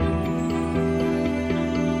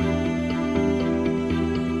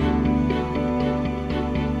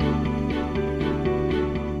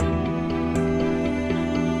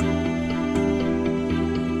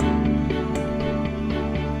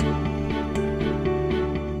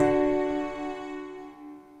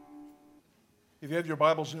you have your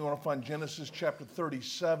Bibles and you want to find Genesis chapter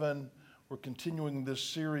 37, we're continuing this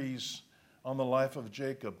series on the life of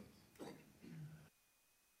Jacob.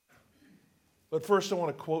 But first I want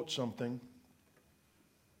to quote something.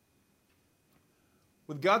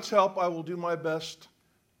 With God's help, I will do my best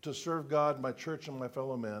to serve God, my church, and my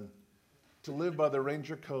fellow men, to live by the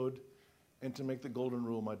Ranger Code, and to make the Golden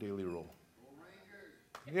Rule my daily rule.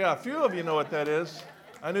 Yeah, a few of you know what that is.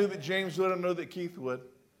 I knew that James would, I know that Keith would.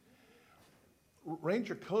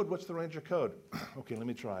 Ranger Code, what's the Ranger Code? Okay, let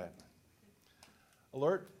me try it.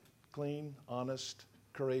 Alert, clean, honest,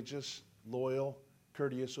 courageous, loyal,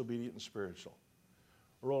 courteous, obedient, and spiritual.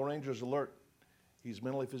 A Royal Ranger is alert. He's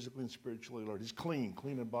mentally, physically, and spiritually alert. He's clean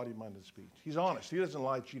in body, mind, and speech. He's honest. He doesn't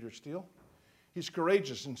lie, cheat, or steal. He's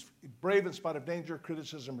courageous and brave in spite of danger,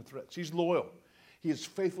 criticism, or threats. He's loyal. He is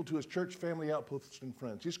faithful to his church, family, outposts, and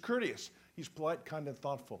friends. He's courteous. He's polite, kind, and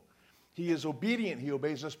thoughtful. He is obedient. He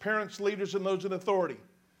obeys his parents, leaders, and those in authority.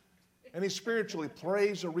 And he spiritually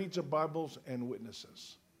prays or reads the Bibles and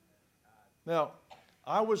witnesses. Now,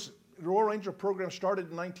 the Royal Ranger program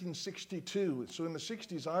started in 1962. So in the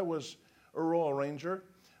 60s, I was a Royal Ranger.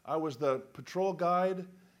 I was the patrol guide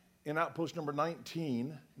in outpost number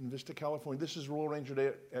 19 in Vista, California. This is Royal Ranger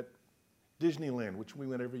Day at Disneyland, which we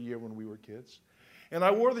went every year when we were kids. And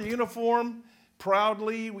I wore the uniform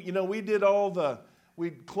proudly. You know, we did we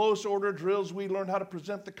close order drills. We learned how to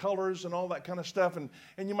present the colors and all that kind of stuff. And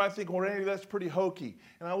you might think, well, Randy, that's pretty hokey.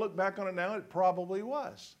 And I look back on it now, it probably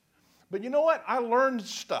was. But you know what? I learned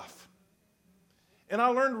stuff. And I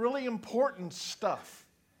learned really important stuff.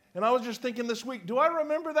 And I was just thinking this week, do I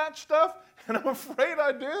remember that stuff? And I'm afraid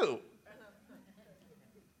I do.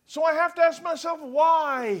 So I have to ask myself,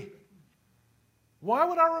 why? Why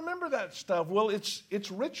would I remember that stuff? Well, it's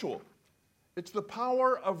ritual. It's the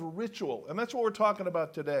power of ritual. And that's what we're talking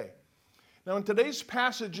about today. Now, in today's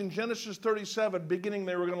passage in Genesis 37, beginning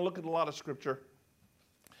there, we're going to look at a lot of scripture.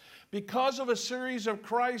 Because of a series of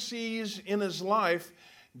crises in his life,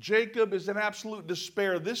 Jacob is in absolute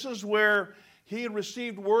despair. This is where he had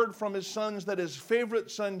received word from his sons that his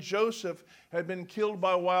favorite son Joseph had been killed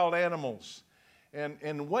by wild animals.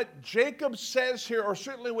 And what Jacob says here, or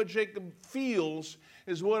certainly what Jacob feels,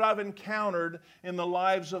 is what I've encountered in the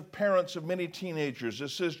lives of parents of many teenagers. It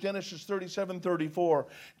says, Genesis 37:34,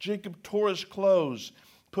 Jacob tore his clothes,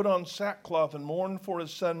 put on sackcloth, and mourned for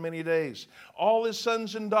his son many days. All his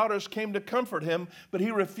sons and daughters came to comfort him, but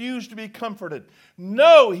he refused to be comforted.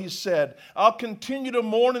 No, he said, I'll continue to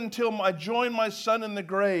mourn until I join my son in the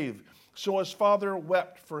grave. So his father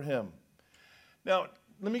wept for him. Now,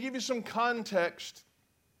 let me give you some context.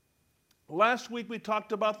 Last week we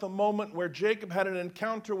talked about the moment where Jacob had an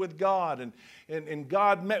encounter with God, and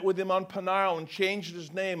God met with him on Peniel and changed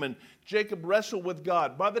his name, and Jacob wrestled with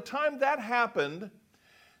God. By the time that happened,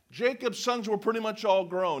 Jacob's sons were pretty much all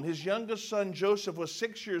grown. His youngest son, Joseph, was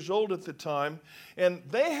 6 years old at the time, and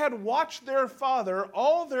they had watched their father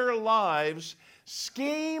all their lives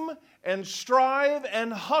scheme and strive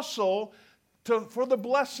and hustle for the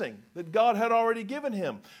blessing that God had already given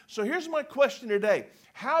him. So here's my question today.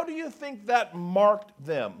 How do you think that marked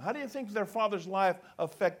them? How do you think their father's life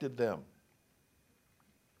affected them?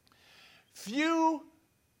 Few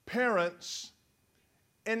parents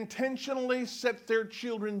intentionally set their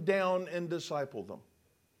children down and disciple them.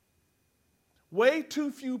 Way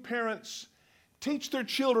too few parents teach their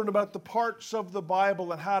children about the parts of the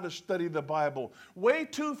Bible and how to study the Bible. Way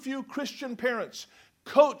too few Christian parents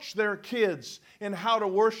coach their kids in how to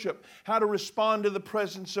worship, how to respond to the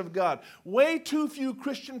presence of God. Way too few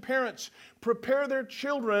Christian parents prepare their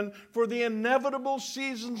children for the inevitable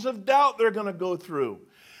seasons of doubt they're going to go through.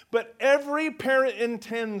 But every parent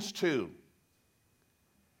intends to.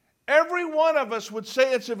 Every one of us would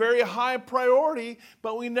say it's a very high priority,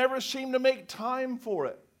 but we never seem to make time for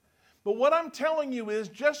it. But what I'm telling you is,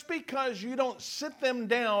 just because you don't sit them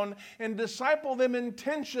down and disciple them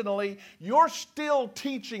intentionally, you're still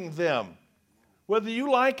teaching them. Whether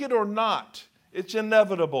you like it or not, it's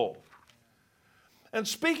inevitable. And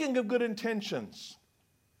speaking of good intentions,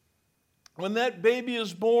 when that baby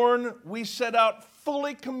is born, we set out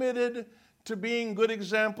fully committed to being good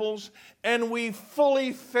examples, and we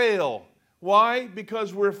fully fail. Why?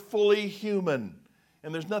 Because we're fully human,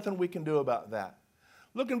 and there's nothing we can do about that.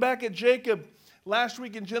 Looking back at Jacob last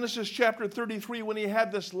week in Genesis chapter 33, when he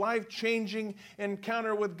had this life-changing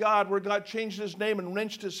encounter with God, where God changed his name and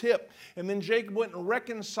wrenched his hip, and then Jacob went and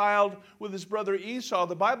reconciled with his brother Esau,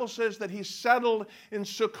 the Bible says that he settled in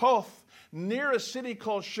Succoth, near a city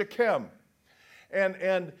called Shechem.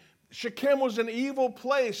 And Shechem was an evil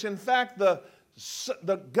place. In fact, the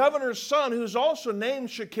the governor's son, who's also named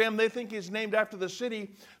Shechem, they think he's named after the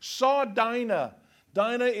city, saw Dinah.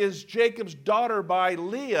 Dinah is Jacob's daughter by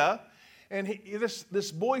Leah. And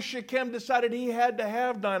this boy Shechem decided he had to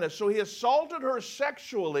have Dinah. So he assaulted her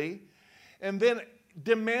sexually and then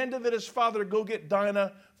demanded that his father go get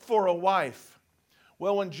Dinah for a wife.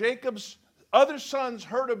 Well, when Jacob's other sons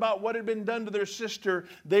heard about what had been done to their sister,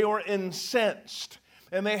 they were incensed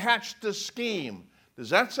and they hatched a scheme. Does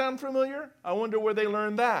that sound familiar? I wonder where they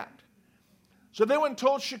learned that. So they went and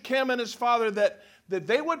told Shechem and his father that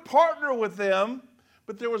they would partner with them,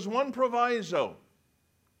 but there was one proviso.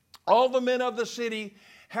 All the men of the city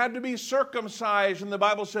had to be circumcised, and the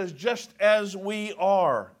Bible says, just as we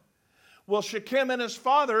are. Well, Shechem and his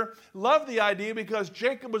father loved the idea because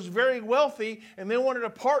Jacob was very wealthy, and they wanted to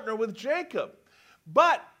partner with Jacob.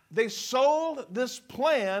 But they sold this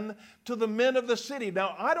plan to the men of the city.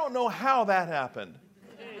 Now, I don't know how that happened.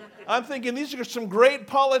 I'm thinking these are some great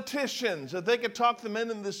politicians that they could talk the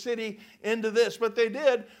men in the city into this, but they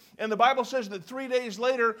did. And the Bible says that 3 days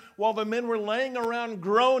later, while the men were laying around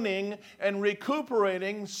groaning and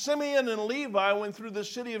recuperating, Simeon and Levi went through the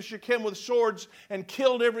city of Shechem with swords and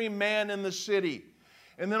killed every man in the city.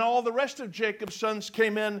 And then all the rest of Jacob's sons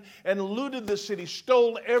came in and looted the city,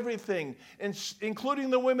 stole everything,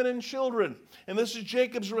 including the women and children. And this is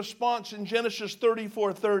Jacob's response in Genesis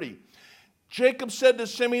 34:30. Jacob said to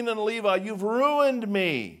Simeon and Levi, "You've ruined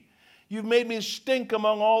me. You've made me stink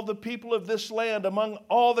among all the people of this land, among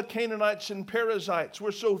all the Canaanites and Perizzites.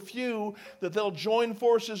 We're so few that they'll join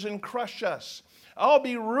forces and crush us. I'll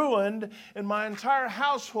be ruined, and my entire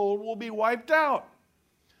household will be wiped out.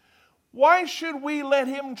 Why should we let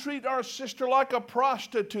him treat our sister like a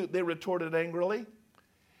prostitute?" they retorted angrily.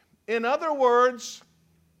 In other words,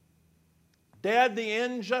 Dad, the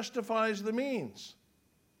end justifies the means.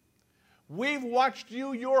 We've watched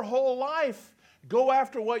you your whole life go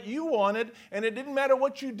after what you wanted, and it didn't matter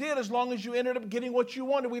what you did as long as you ended up getting what you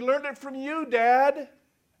wanted. We learned it from you, Dad.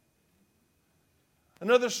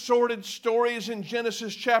 Another sordid story is in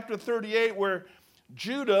Genesis chapter 38, where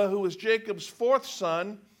Judah, who was Jacob's fourth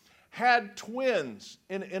son, had twins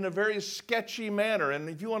in a very sketchy manner. And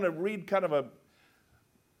if you want to read kind of a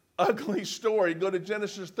ugly story, go to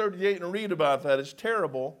Genesis 38 and read about that. It's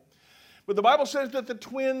terrible. But the Bible says that the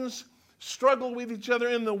twins struggled with each other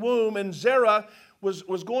in the womb, and Zerah was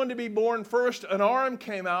going to be born first. An arm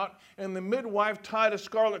came out, and the midwife tied a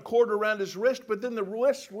scarlet cord around his wrist, but then the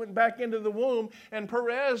wrist went back into the womb, and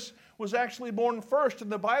Perez was actually born first.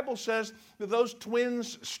 And the Bible says that those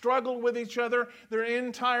twins struggled with each other their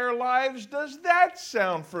entire lives. Does that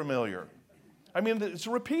sound familiar? I mean, it's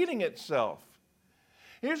repeating itself.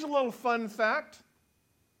 Here's a little fun fact.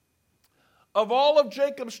 Of all of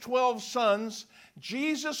Jacob's 12 sons,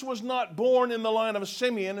 Jesus was not born in the line of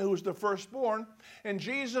Simeon, who was the firstborn, and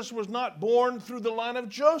Jesus was not born through the line of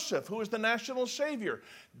Joseph, who was the national savior.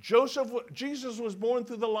 Jesus was born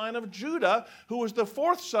through the line of Judah, who was the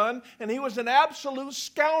fourth son, and he was an absolute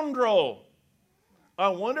scoundrel. I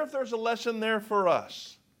wonder if there's a lesson there for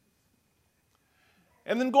us.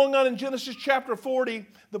 And then going on in Genesis chapter 40,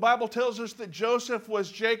 the Bible tells us that Joseph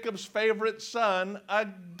was Jacob's favorite son.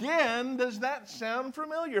 Again, does that sound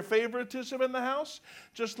familiar? Favoritism in the house?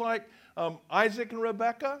 Just like Isaac and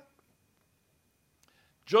Rebekah?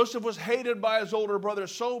 Joseph was hated by his older brother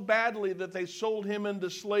so badly that they sold him into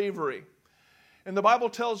slavery. And the Bible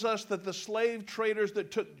tells us that the slave traders that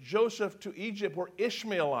took Joseph to Egypt were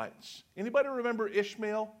Ishmaelites. Anybody remember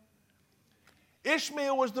Ishmael?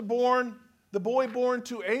 Ishmael was the boy born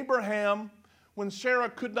to Abraham when Sarah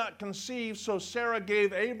could not conceive, so Sarah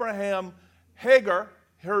gave Abraham Hagar,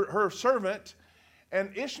 her servant,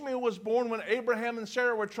 and Ishmael was born when Abraham and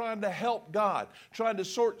Sarah were trying to help God, trying to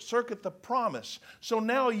circuit the promise. So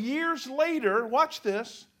now years later, watch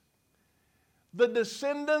this, the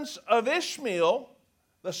descendants of Ishmael,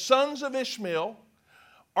 the sons of Ishmael,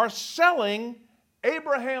 are selling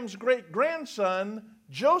Abraham's great-grandson,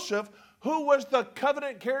 Joseph, who was the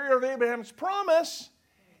covenant carrier of Abraham's promise,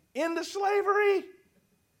 into slavery.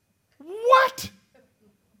 What?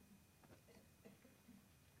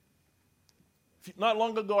 Not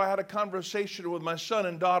long ago, I had a conversation with my son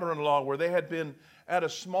and daughter-in-law where they had been at a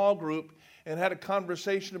small group and had a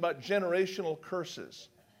conversation about generational curses.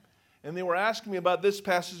 And they were asking me about this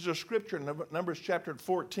passage of Scripture in Numbers chapter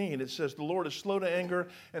 14. It says, "The Lord is slow to anger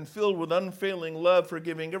and filled with unfailing love,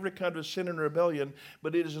 forgiving every kind of sin and rebellion,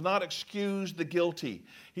 but it does not excuse the guilty.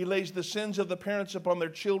 He lays the sins of the parents upon their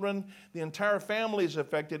children. The entire family is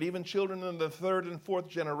affected, even children in the third and fourth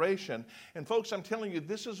generation." And folks, I'm telling you,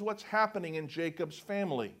 this is what's happening in Jacob's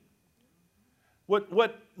family.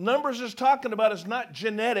 What Numbers is talking about is not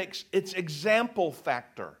genetics, it's example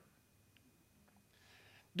factor.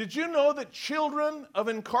 Did you know that children of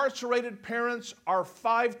incarcerated parents are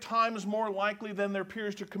 5 times more likely than their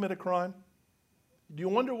peers to commit a crime? Do you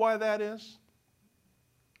wonder why that is?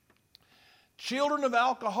 Children of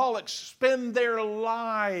alcoholics spend their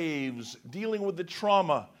lives dealing with the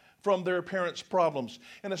trauma from their parents' problems.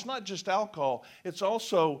 And it's not just alcohol, it's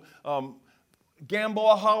also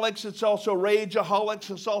gambleaholics, it's also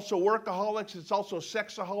rageaholics, it's also workaholics, it's also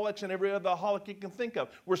sexaholics, and every other aholic you can think of.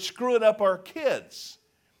 We're screwing up our kids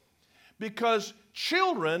because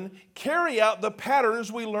children carry out the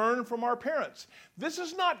patterns we learn from our parents. This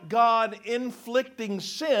is not God inflicting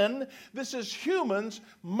sin. This is humans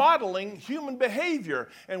modeling human behavior.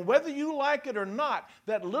 And whether you like it or not,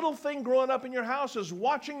 that little thing growing up in your house is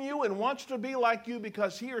watching you and wants to be like you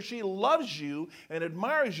because he or she loves you and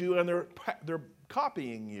admires you, and they're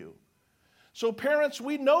copying you. So parents,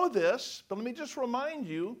 we know this, but let me just remind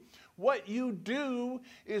you, what you do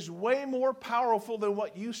is way more powerful than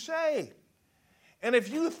what you say. And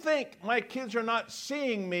if you think my kids are not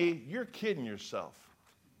seeing me, you're kidding yourself.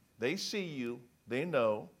 They see you. They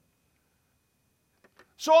know.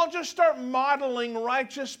 So I'll just start modeling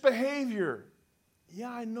righteous behavior.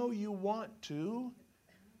 Yeah, I know you want to.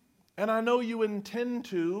 And I know you intend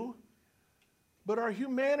to. But our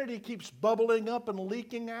humanity keeps bubbling up and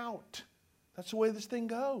leaking out. That's the way this thing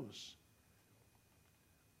goes.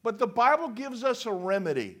 But the Bible gives us a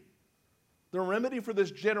remedy. The remedy for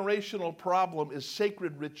this generational problem is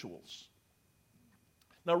sacred rituals.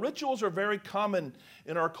 Now, rituals are very common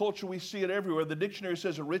in our culture. We see it everywhere. The dictionary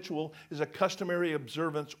says a ritual is a customary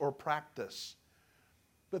observance or practice.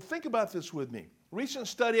 But think about this with me. A recent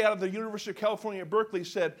study out of the University of California at Berkeley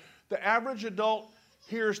said the average adult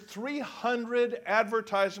hears 300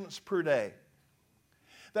 advertisements per day.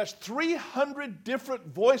 That's 300 different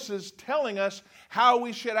voices telling us how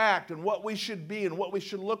we should act and what we should be and what we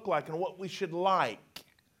should look like and what we should like.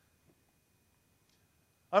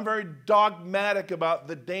 I'm very dogmatic about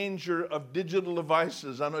the danger of digital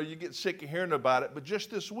devices. I know you get sick of hearing about it, but just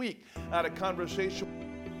this week I had a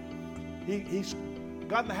conversation. He's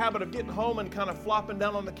got in the habit of getting home and kind of flopping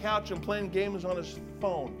down on the couch and playing games on his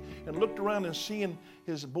phone, and looked around and seeing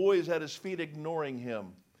his boys at his feet ignoring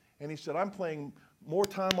him. And he said, I'm playing more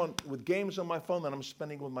time with games on my phone than I'm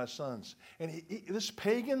spending with my sons. And this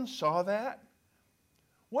pagan saw that.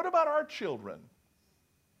 What about our children?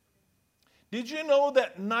 Did you know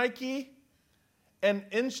that Nike and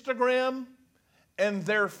Instagram and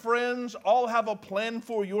their friends all have a plan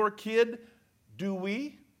for your kid? Do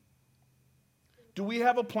we? Do we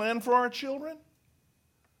have a plan for our children?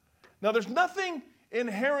 Now, there's nothing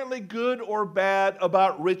inherently good or bad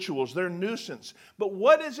about rituals. They're a nuisance. But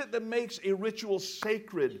what is it that makes a ritual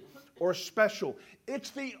sacred or special? It's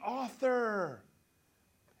the author.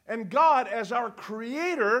 And God, as our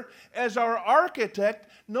creator, as our architect,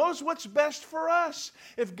 knows what's best for us.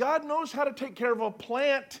 If God knows how to take care of a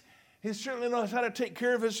plant, he certainly knows how to take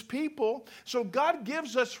care of his people. So God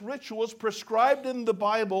gives us rituals prescribed in the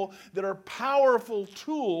Bible that are powerful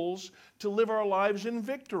tools to live our lives in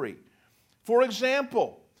victory. For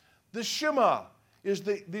example, the Shema is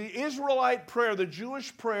the Israelite prayer, the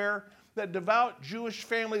Jewish prayer that devout Jewish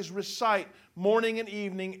families recite morning and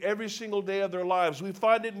evening every single day of their lives. We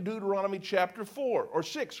find it in Deuteronomy chapter 4, or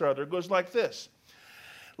 6 rather. It goes like this.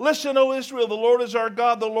 Listen, O Israel, the Lord is our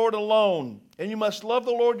God, the Lord alone. And you must love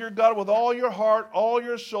the Lord your God with all your heart, all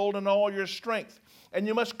your soul, and all your strength. And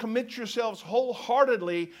you must commit yourselves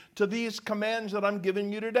wholeheartedly to these commands that I'm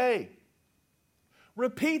giving you today.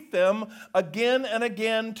 Repeat them again and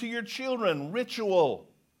again to your children. Ritual.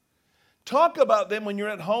 Talk about them when you're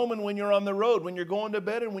at home and when you're on the road, when you're going to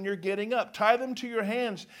bed and when you're getting up. Tie them to your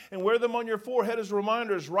hands and wear them on your forehead as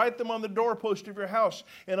reminders. Write them on the doorpost of your house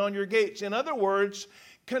and on your gates. In other words,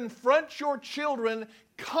 confront your children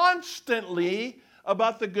constantly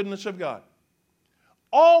about the goodness of God.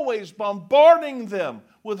 Always bombarding them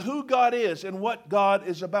with who God is and what God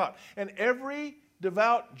is about. And every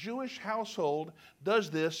devout Jewish household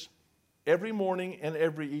does this every morning and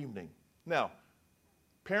every evening. Now,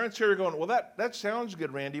 parents here are going, well, that sounds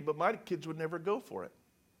good, Randy, but my kids would never go for it.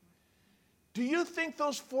 Do you think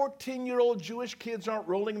those 14-year-old Jewish kids aren't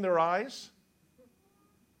rolling their eyes?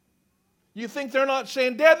 You think they're not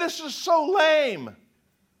saying, Dad, this is so lame.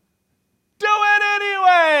 Do it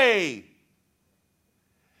anyway.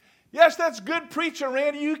 Yes, that's good preaching,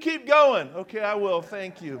 Randy. You keep going. Okay, I will.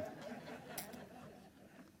 Thank you.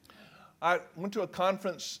 I went to a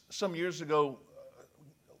conference some years ago.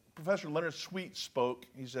 Professor Leonard Sweet spoke.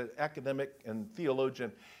 He's an academic and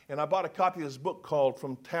theologian. And I bought a copy of his book called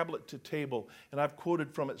From Tablet to Table, and I've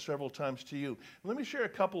quoted from it several times to you. Let me share a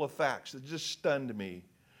couple of facts that just stunned me.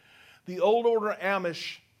 The Old Order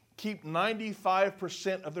Amish keep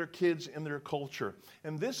 95% of their kids in their culture.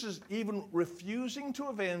 And this is even refusing to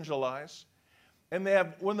evangelize. And they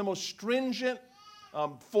have one of the most stringent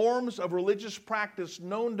forms of religious practice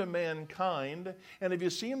known to mankind. And have you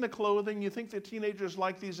seen the clothing? You think the teenagers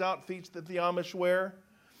like these outfits that the Amish wear?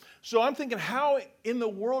 So I'm thinking, how in the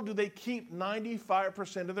world do they keep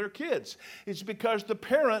 95% of their kids? It's because the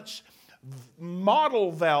parents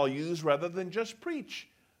model values rather than just preach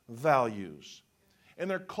values. And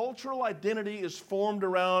their cultural identity is formed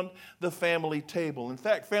around the family table. In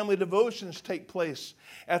fact, family devotions take place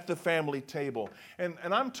at the family table. And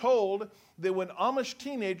I'm told that when Amish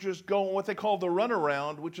teenagers go on what they call the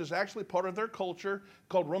runaround, which is actually part of their culture,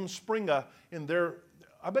 called Rumspringa,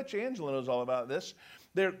 I bet you Angela knows all about this.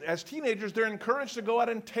 As teenagers, they're encouraged to go out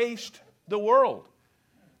and taste the world.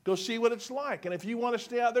 Go see what it's like. And if you want to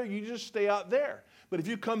stay out there, you just stay out there. But if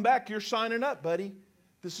you come back, you're signing up, buddy.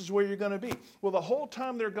 This is where you're going to be. Well, the whole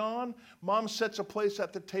time they're gone, mom sets a place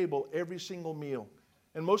at the table every single meal.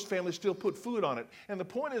 And most families still put food on it. And the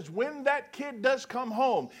point is, when that kid does come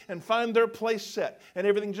home and find their place set and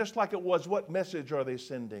everything just like it was, what message are they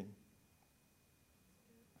sending?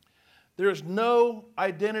 There is no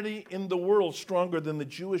identity in the world stronger than the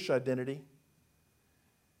Jewish identity.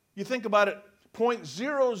 You think about it,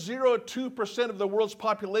 0.002% of the world's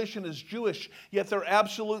population is Jewish, yet they're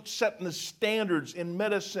absolute set in the standards in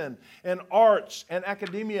medicine and arts and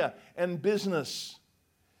academia and business.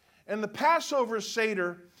 And the Passover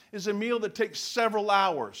Seder is a meal that takes several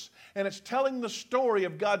hours, and it's telling the story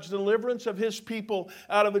of God's deliverance of His people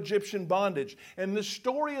out of Egyptian bondage. And this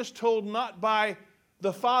story is told not by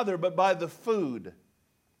the Father, but by the food.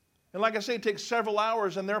 And like I say, it takes several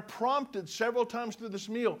hours, and they're prompted several times through this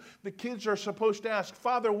meal. The kids are supposed to ask,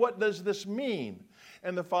 Father, what does this mean?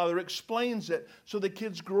 And the Father explains it, so the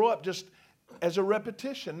kids grow up just as a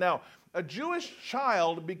repetition. Now, a Jewish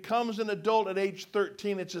child becomes an adult at age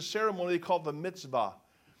 13. It's a ceremony called the mitzvah.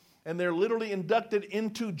 And they're literally inducted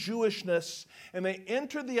into Jewishness, and they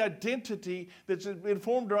enter the identity that's been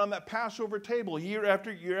formed around that Passover table year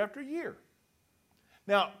after year after year.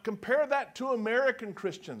 Now, compare that to American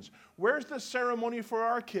Christians. Where's the ceremony for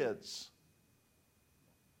our kids?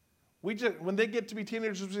 When they get to be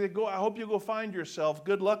teenagers, we say, I hope you go find yourself.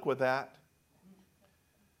 Good luck with that.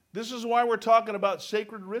 This is why we're talking about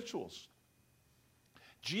sacred rituals.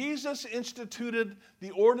 Jesus instituted the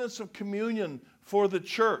ordinance of communion for the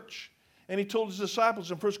church. And He told His disciples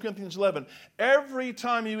in 1 Corinthians 11, every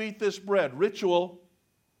time you eat this bread, ritual,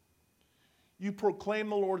 you proclaim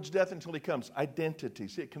the Lord's death until He comes. Identity.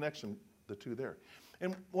 See, it connects the two there.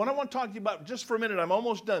 And what I want to talk to you about just for a minute, I'm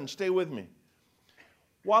almost done. Stay with me.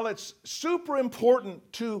 While it's super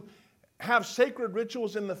important to have sacred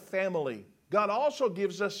rituals in the family, God also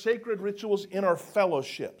gives us sacred rituals in our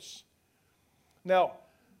fellowships. Now,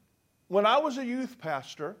 when I was a youth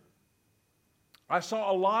pastor, I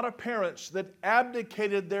saw a lot of parents that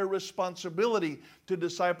abdicated their responsibility to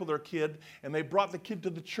disciple their kid, and they brought the kid to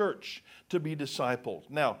the church to be discipled.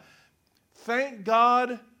 Now, thank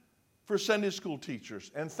God for Sunday school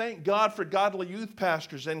teachers, and thank God for godly youth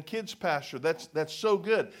pastors and kids pastors. That's so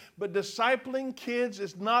good. But discipling kids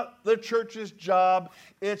is not the church's job,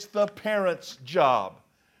 it's the parents' job.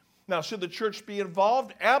 Now, should the church be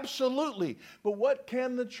involved? Absolutely. But what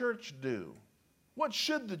can the church do? What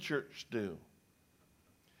should the church do?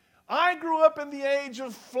 I grew up in the age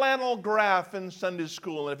of flannel graph in Sunday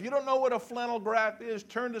school. And if you don't know what a flannel graph is,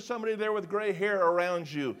 turn to somebody there with gray hair around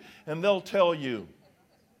you, and they'll tell you.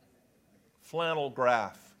 Flannel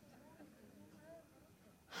graph.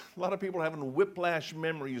 A lot of people are having whiplash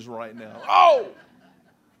memories right now. Oh!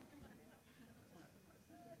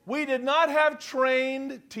 We did not have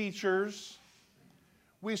trained teachers.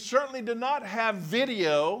 We certainly did not have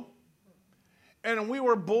video. And we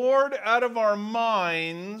were bored out of our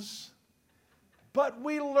minds, but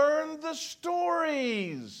we learned the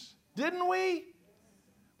stories, didn't we?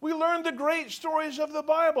 We learned the great stories of the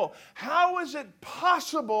Bible. How is it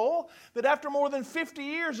possible that after more than 50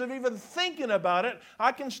 years of even thinking about it,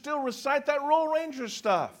 I can still recite that Royal Ranger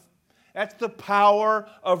stuff? That's the power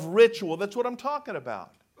of ritual. That's what I'm talking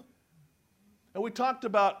about. And we talked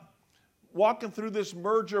about walking through this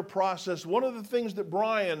merger process. One of the things that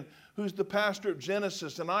Brian, who's the pastor at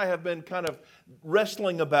Genesis, and I have been kind of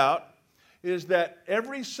wrestling about is that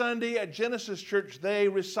every Sunday at Genesis Church, they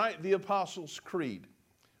recite the Apostles' Creed.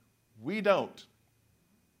 We don't.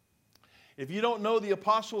 If you don't know, the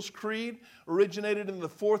Apostles' Creed originated in the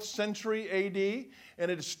 4th century AD, and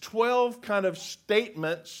it is 12 kind of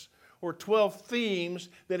statements or 12 themes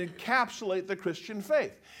that encapsulate the Christian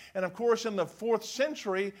faith. And of course, in the 4th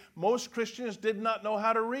century, most Christians did not know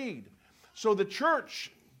how to read. So the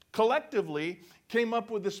church collectively came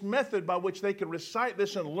up with this method by which they could recite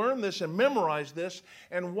this and learn this and memorize this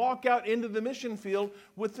and walk out into the mission field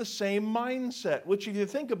with the same mindset, which if you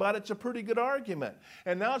think about it, it's a pretty good argument.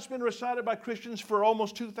 And now it's been recited by Christians for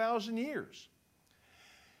almost 2,000 years.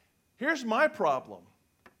 Here's my problem.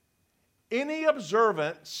 Any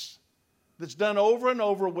observance that's done over and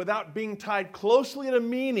over without being tied closely to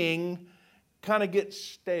meaning kind of gets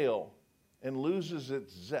stale and loses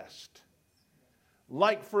its zest.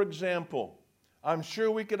 Like, for example, I'm sure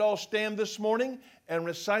we could all stand this morning and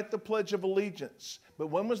recite the Pledge of Allegiance. But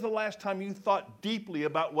when was the last time you thought deeply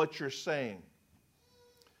about what you're saying?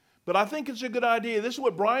 But I think it's a good idea. This is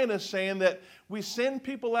what Brian is saying, that we send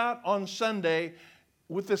people out on Sunday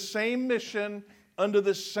with the same mission, under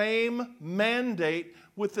the same mandate,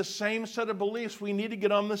 with the same set of beliefs. We need to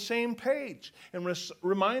get on the same page and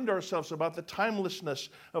remind ourselves about the timelessness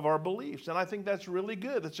of our beliefs. And I think that's really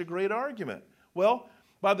good. That's a great argument. Well,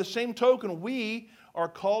 by the same token, we are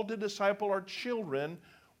called to disciple our children.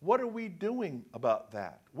 What are we doing about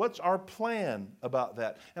that? What's our plan about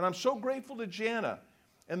that? And I'm so grateful to Jana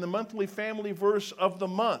and the monthly family verse of the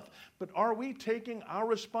month. But are we taking our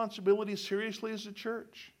responsibility seriously as a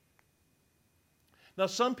church? Now,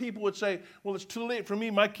 some people would say, well, it's too late for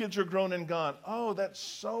me. My kids are grown and gone. Oh, that's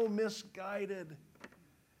so misguided.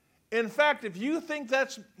 In fact, if you think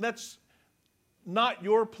that's not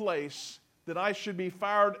your place, that I should be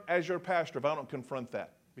fired as your pastor if I don't confront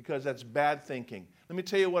that, because that's bad thinking. Let me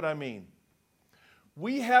tell you what I mean.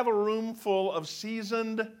 We have a room full of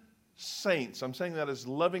seasoned saints. I'm saying that as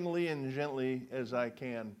lovingly and gently as I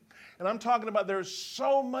can. And I'm talking about there's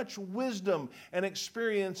so much wisdom and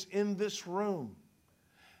experience in this room.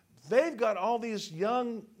 They've got all these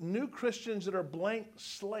young, new Christians that are blank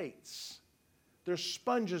slates. They're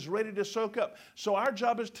sponges ready to soak up. So our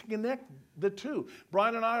job is to connect the two.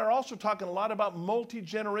 Brian and I are also talking a lot about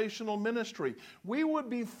multi-generational ministry. We would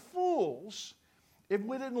be fools if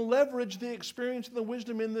we didn't leverage the experience and the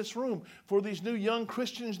wisdom in this room for these new young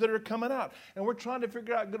Christians that are coming out. And we're trying to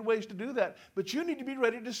figure out good ways to do that. But you need to be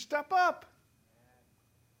ready to step up.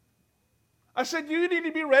 I said you need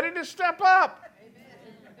to be ready to step up.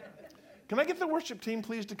 Can I get the worship team,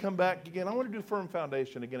 please, to come back again? I want to do Firm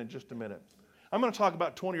Foundation again in just a minute. I'm going to talk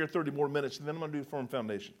about 20 or 30 more minutes, and then I'm going to do Firm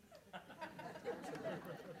Foundation.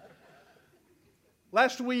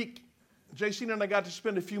 Last week, JC and I got to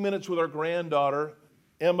spend a few minutes with our granddaughter.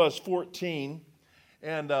 Emma's 14,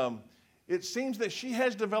 and it seems that she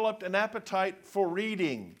has developed an appetite for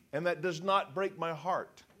reading, and that does not break my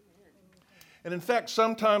heart. And in fact,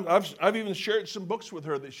 sometimes I've even shared some books with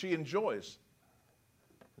her that she enjoys.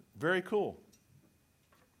 Very cool.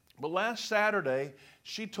 But last Saturday,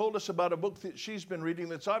 she told us about a book that she's been reading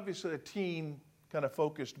that's obviously a teen kind of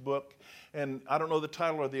focused book, and I don't know the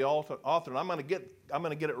title or the author, and I'm going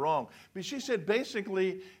to get it wrong. But she said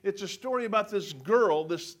basically it's a story about this girl,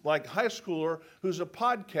 this like high schooler who's a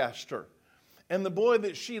podcaster, and the boy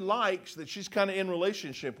that she likes, that she's kind of in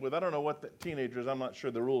relationship with. I don't know what the teenager is. I'm not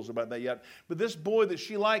sure the rules about that yet. But this boy that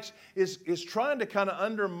she likes is trying to kind of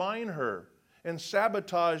undermine her and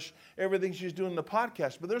sabotage everything she's doing in the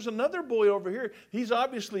podcast. But there's another boy over here. He's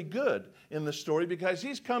obviously good in the story because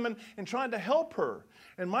he's coming and trying to help her.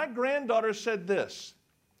 And my granddaughter said this,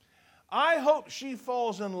 I hope she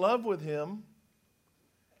falls in love with him,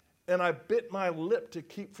 and I bit my lip to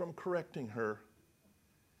keep from correcting her.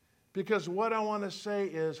 Because what I want to say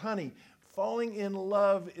is, honey, falling in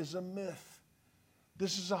love is a myth.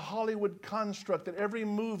 This is a Hollywood construct that every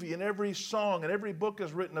movie and every song and every book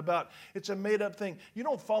is written about. It's a made-up thing. You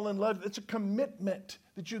don't fall in love. It's a commitment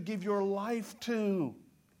that you give your life to.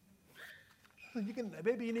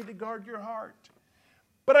 Maybe you need to guard your heart.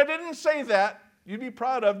 But I didn't say that. You'd be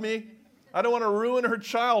proud of me. I don't want to ruin her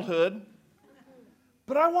childhood.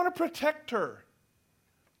 But I want to protect her.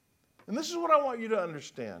 And this is what I want you to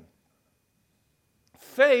understand.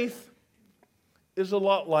 Faith is a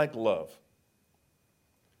lot like love.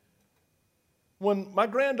 When my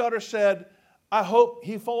granddaughter said, I hope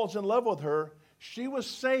he falls in love with her, she was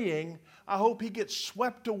saying, I hope he gets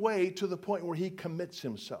swept away to the point where he commits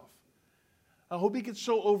himself. I hope he gets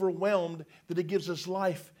so overwhelmed that he gives his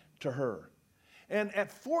life to her. And at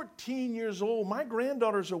 14 years old, my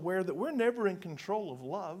granddaughter's aware that we're never in control of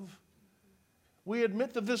love. We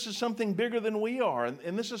admit that this is something bigger than we are,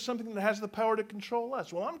 and this is something that has the power to control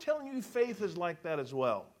us. Well, I'm telling you, faith is like that as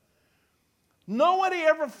well. Nobody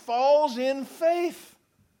ever falls in faith.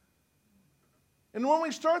 And when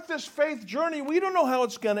we start this faith journey, we don't know how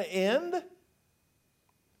it's going to end.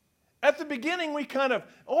 At the beginning, we kind of,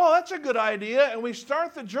 oh, that's a good idea, and we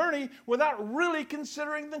start the journey without really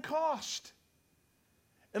considering the cost.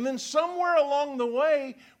 And then somewhere along the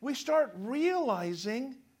way, we start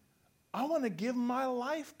realizing, I want to give my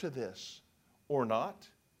life to this, or not.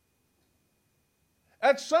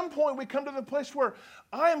 At some point, we come to the place where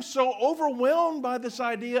I am so overwhelmed by this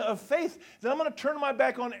idea of faith that I'm going to turn my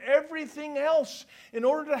back on everything else in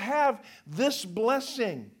order to have this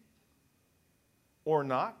blessing, or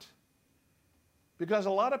not. Because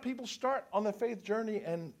a lot of people start on the faith journey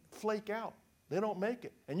and flake out. They don't make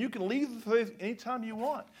it. And you can leave the faith anytime you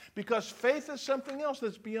want, because faith is something else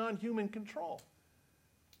that's beyond human control.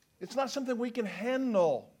 It's not something we can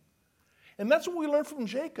handle. And that's what we learn from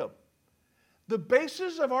Jacob. The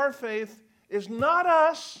basis of our faith is not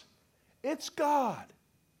us, it's God.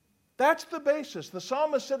 That's the basis. The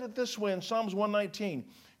psalmist said it this way in Psalms 119.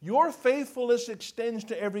 Your faithfulness extends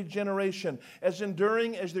to every generation, as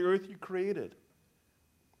enduring as the earth you created.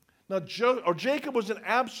 Now, Jacob was an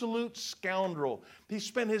absolute scoundrel. He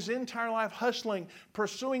spent his entire life hustling,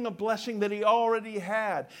 pursuing a blessing that he already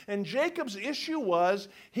had. And Jacob's issue was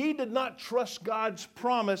he did not trust God's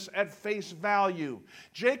promise at face value.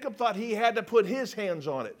 Jacob thought he had to put his hands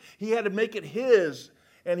on it. He had to make it his,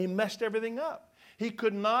 and he messed everything up. He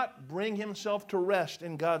could not bring himself to rest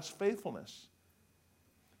in God's faithfulness.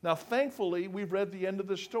 Now, thankfully, we've read the end of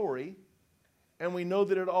the story, and we know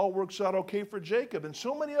that it all works out okay for Jacob. And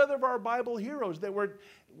so many other of our Bible heroes that were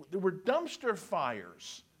dumpster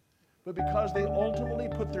fires. But because they ultimately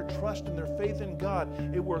put their trust and their faith in God,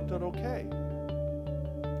 it worked out okay.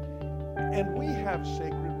 And we have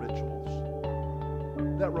sacred rituals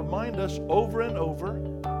that remind us over and over,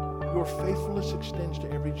 your faithfulness extends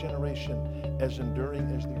to every generation, as enduring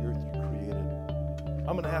as the earth you created.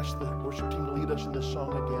 I'm going to ask the worship team to lead us in this song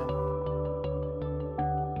again.